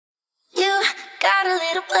Got a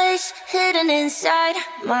little place hidden inside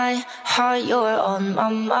my heart. You're on my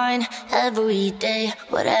mind every day,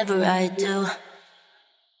 whatever I do.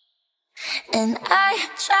 And I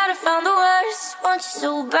try to find the words, want you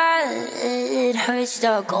so bad it hurts,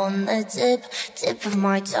 stuck on the tip of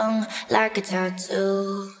my tongue like a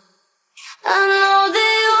tattoo. I know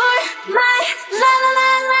that you're my la la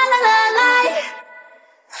la la la la la.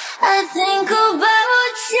 I think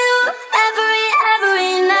about you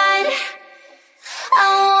every night. I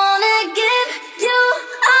wanna give you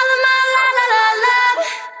all of my la la la love,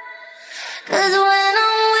 'cause when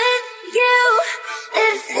I'm with you,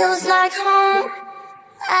 it feels like home.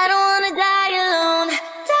 I don't wanna die alone,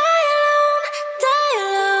 die alone, die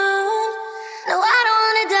alone. No, I don't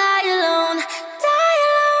wanna die alone, die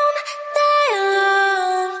alone, die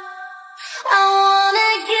alone. I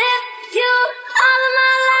wanna give you all of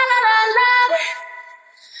my la la la love,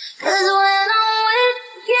 'cause when I'm with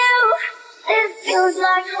you, it feels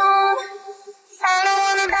like home. I don't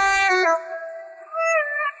wanna die alone.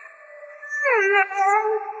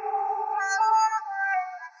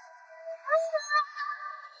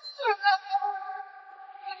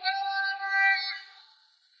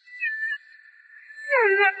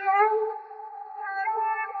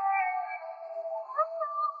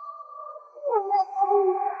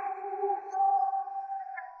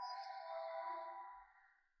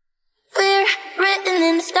 We're written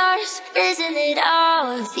in the stars, isn't it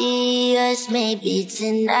obvious? Maybe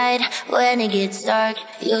tonight, when it gets dark,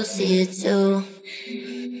 you'll see it too.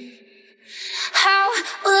 How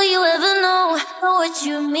will you ever know what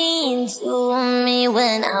you mean to me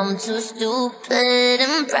when I'm too stupid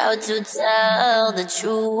and proud to tell the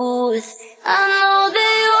truth? I know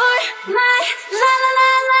that you're my la la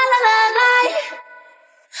la la la la la.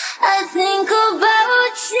 I think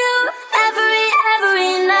about you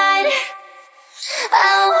every night.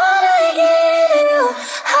 I wanna give you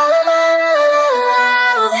all of my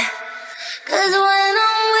love, 'cause when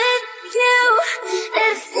I'm with you,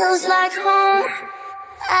 it feels like home.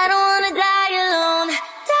 I don't wanna die alone,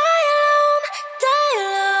 die alone, die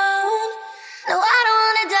alone. No, I don't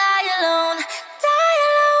wanna die alone, die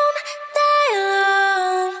alone, die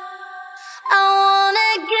alone. I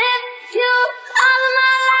wanna give you all of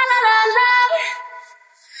my la la la love,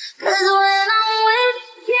 'cause when I'm with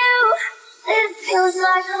you, it feels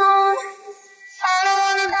like home. I don't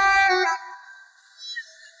wanna die alone.